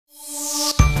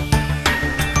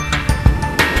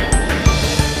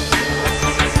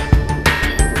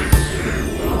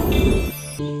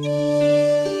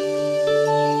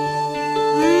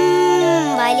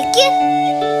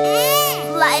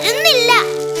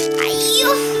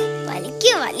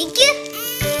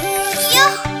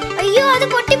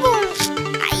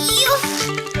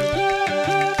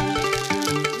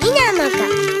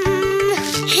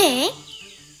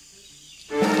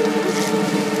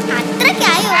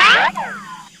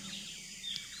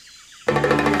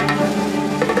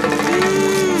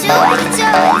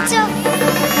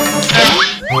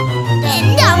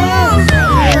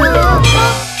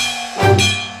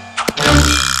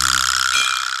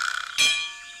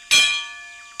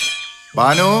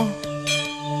ബാനു,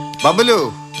 ബബ്ലു,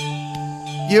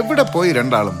 എവിടെ പോയി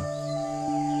രണ്ടാളും?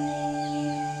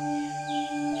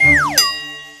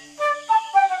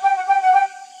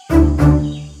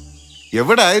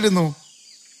 എവിടെ ആയിരുന്നു?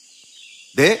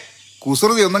 ദേ,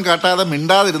 കുസൃതി ഒന്നും കാട്ടാതെ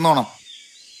മിണ്ടാതിരുന്നോണം.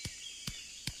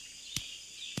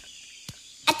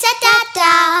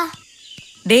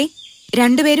 ദേ,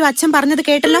 രണ്ടുപേരും അച്ഛൻ പറഞ്ഞത്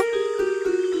കേട്ടല്ലോ.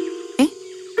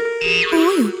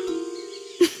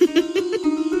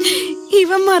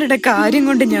 ഇവന്മാരുടെ കാര്യം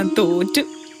കൊണ്ട് ഞാൻ തോറ്റു.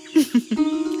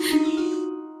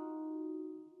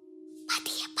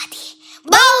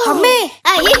 അമ്മേ,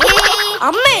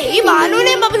 അമ്മേ, ഈ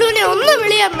ബാനുവിനെ ബബ്ലുവിനെ ഒന്ന്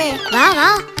വിളിയമ്മേ. വാ വാ,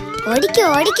 ഓടിക്കോ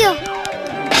ഓടിക്കോ.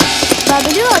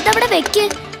 ബബ്ലു അതവിടെ വെക്ക്.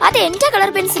 അത് എന്റെ കളർ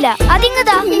പെൻസിലാ.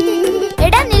 അതിങ്ങതാ.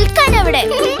 എടാ നിൽക്കാൻ അവിടെ.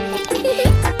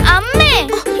 അമ്മേ,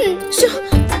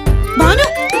 ബാനു,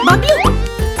 ബബ്ലു,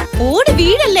 ഓടി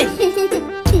വീഴല്ലേ.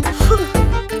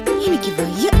 എനിക്ക്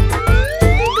വയ്യ.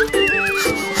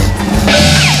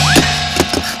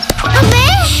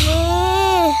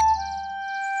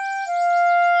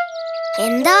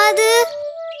 എന്താ അത്?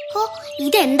 ഓ,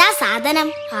 ഇതെന്താ സാധനം?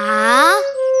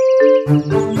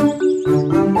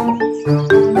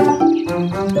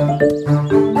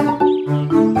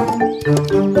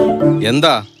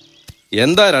 എന്താ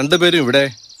എന്താ രണ്ടുപേരും ഇവിടെ?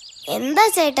 എന്താ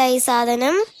ചേട്ടാ ഈ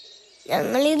സാധനം?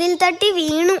 ഞങ്ങൾ ഇതിൽ തട്ടി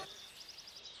വീണു.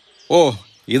 ഓ,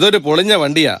 ഇതൊരു പൊളിഞ്ഞ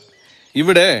വണ്ടിയാ.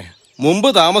 ഇവിടെ മുമ്പ്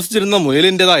താമസിച്ചിരുന്ന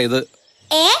മുയലിൻ്റെതാ ഇത്.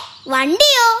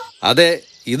 വണ്ടിയോ? അതെ,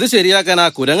 ഇത് ശരിയാക്കാൻ ആ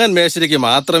കുരങ്ങൻ മേശരിക്ക്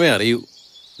മാത്രമേ അറിയൂ.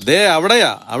 ദേ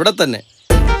അവിടെയാ, അവിടെ തന്നെ.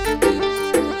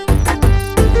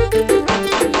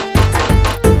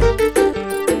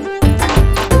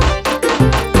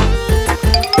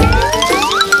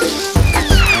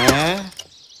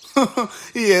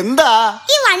 എന്താ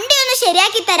ഈ വണ്ടി ഒന്ന്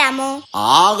ശരിയാക്കി തരാമോ?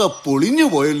 ആകെ പൊളിഞ്ഞു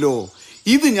പോയല്ലോ.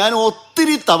 ഇത് ഞാൻ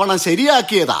ഒത്തിരി തവണ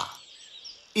ശരിയാക്കിയതാ.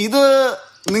 ഇത്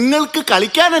നിങ്ങൾക്ക്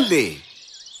കളിക്കാനല്ലേ?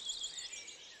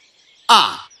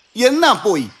 എന്നാ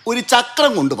പോയി ഒരു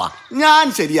ചക്രം കൊണ്ടുവാ, ഞാൻ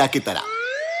ശരിയാക്കി തരാം.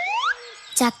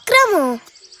 ചക്രമോ?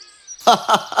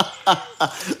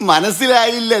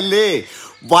 മനസ്സിലായില്ലല്ലേ?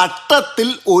 വട്ടത്തിൽ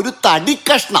ഒരു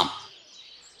തടിക്കഷ്ണം.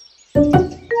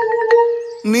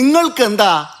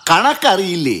 നിങ്ങൾക്കെന്താ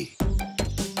കണക്കറിയില്ലേ?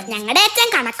 ഞങ്ങളുടെ അച്ഛൻ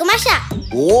കണക്കുമാഷ.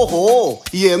 ഓഹോ,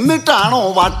 എന്നിട്ടാണോ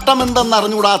വട്ടം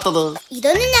എന്തെന്നറിഞ്ഞൂടാത്തത്?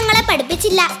 ഇതൊന്നും ഞങ്ങളെ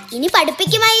പഠിപ്പിച്ചില്ല. ഇനി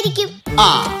പഠിപ്പിക്കുമായിരിക്കും.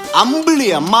 അമ്പിളി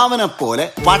അമ്മാവനെ പോലെ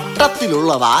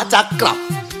വട്ടത്തിലുള്ളതാ ചക്രം.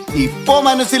 ഇപ്പൊ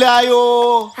മനസ്സിലായോ?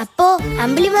 അപ്പോ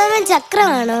അമ്പിളിമാമൻ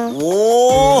ചക്രമാണോ? ഓ,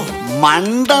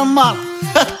 മണ്ടന്മാർ.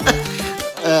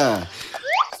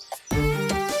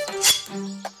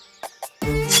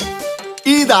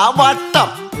 ഇതാ വട്ടം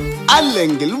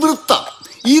അല്ലെങ്കിൽ വൃത്തം.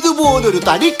 ഇതുപോലൊരു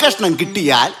തടിക്കഷ്ണം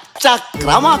കിട്ടിയാൽ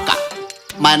ചക്രമാക്കാം.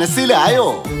 മനസ്സിലായോ?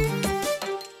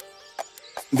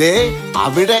 ദേ,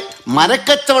 അവിടെ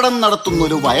മരക്കച്ചവടം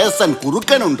നടത്തുന്നൊരു വയസ്സൻ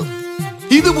കുറുക്കനുണ്ട്.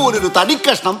 ഇതുപോലൊരു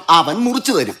തടിക്കഷ്ണം അവൻ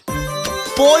മുറിച്ചു തരും.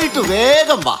 പോയിട്ട്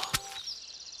വേഗം വാ.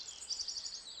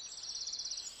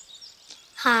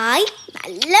 ഹായ്,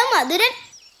 നല്ല മധുരൻ.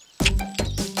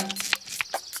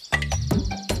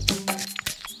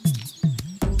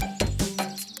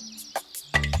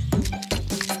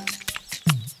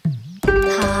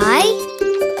 ഹായ്.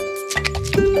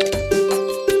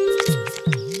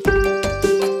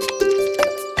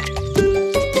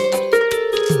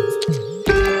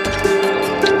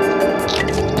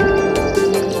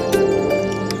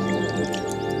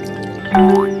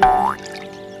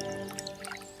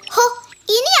 ഹോ,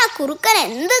 ഇനി ആ കുറുക്കൻ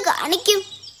എന്ത് കാണിക്കും?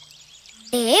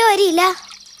 വരില്ല.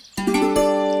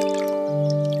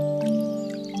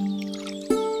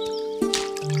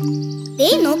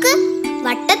 നോക്ക്,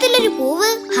 വട്ടത്തിലൊരു പൂവ്.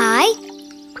 ഹായ്.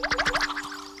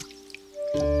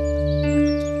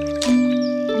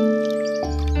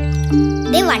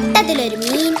 വട്ടത്തിലൊരു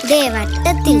മീൻ.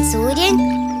 വട്ടത്തിൽ സൂര്യൻ.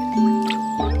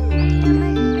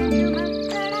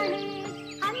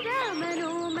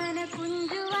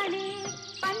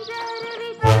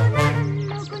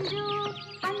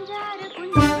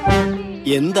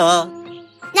 എന്താ?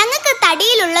 ഞങ്ങൾക്ക്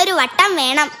തടിയിലുള്ളൊരു വട്ടം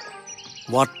വേണം.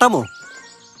 വട്ടമോ?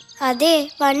 അതെ,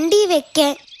 വണ്ടി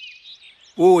വെക്കാൻ.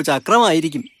 ഓ,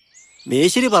 ചക്രമായിരിക്കും.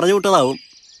 മേശിരി പറഞ്ഞു വിട്ടതാവും.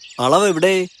 അളവ്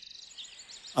എവിടെ?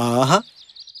 ആഹാ,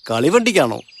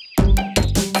 കളിവണ്ടിക്കാണോ?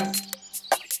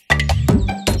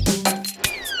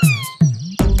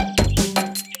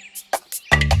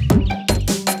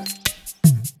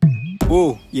 ഓ,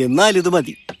 എന്നാലിത്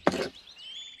മതി.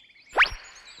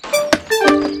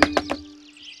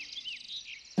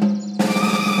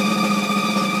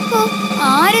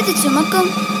 ആരത് ചുമക്കും?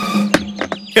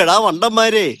 എടാ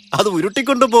വണ്ടന്മാരെ, അത്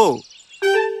ഉരുട്ടിക്കൊണ്ടു പോ.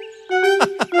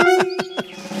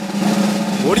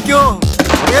 ഓടിക്കോ,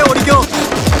 ഓടിക്കോ,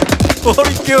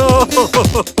 ഓടിക്കോ,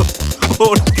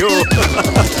 ഓടിക്കോ.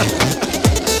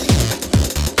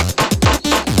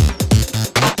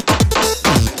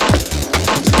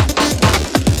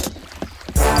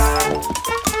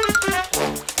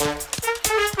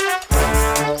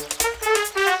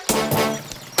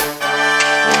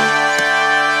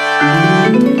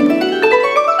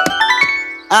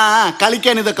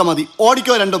 കളിക്കാൻ ഇതൊക്കെ മതി.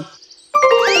 ഓടിക്കോ രണ്ടും.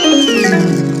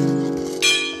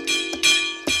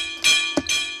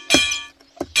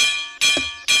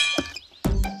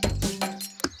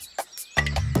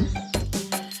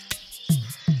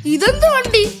 ഇതെന്ത്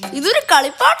വണ്ടി? ഇതൊരു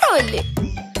കളിപ്പാട്ടമല്ലേ?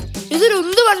 ഇതൊരു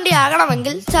ഉന്തു വണ്ടി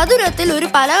ആകണമെങ്കിൽ ചതുരത്തിൽ ഒരു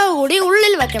പലക കൂടി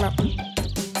ഉള്ളിൽ വെക്കണം.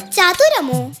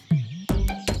 ചതുരമോ?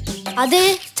 അതെ,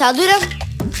 ചതുരം.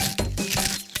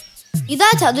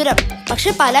 ഇതാ ചതുരം,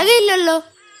 പക്ഷെ പലകയില്ലല്ലോ.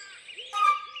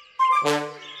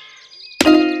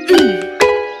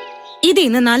 ഇത്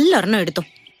ഇന്ന് നല്ലൊരെണ്ണം എടുത്തു.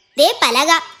 ദേ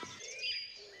പലക.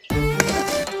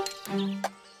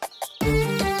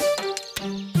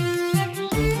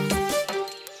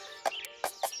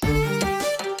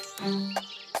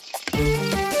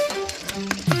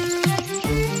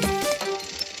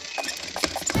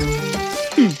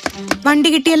 വണ്ടി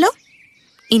കിട്ടിയല്ലോ.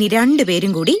 ഇനി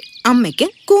രണ്ടുപേരും കൂടി അമ്മയ്ക്ക്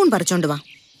കൂൺ പറിച്ചോണ്ട് വാ.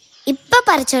 ഇപ്പൊ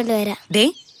പറിച്ചോണ്ട് വരാം. ദേ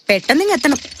പെട്ടെന്ന്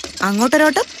എത്തണം.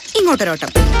 അങ്ങോട്ടൊരോട്ടം,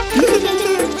 ഇങ്ങോട്ടൊരോട്ടം.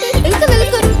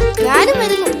 ഞാനും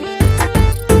വരുന്നു.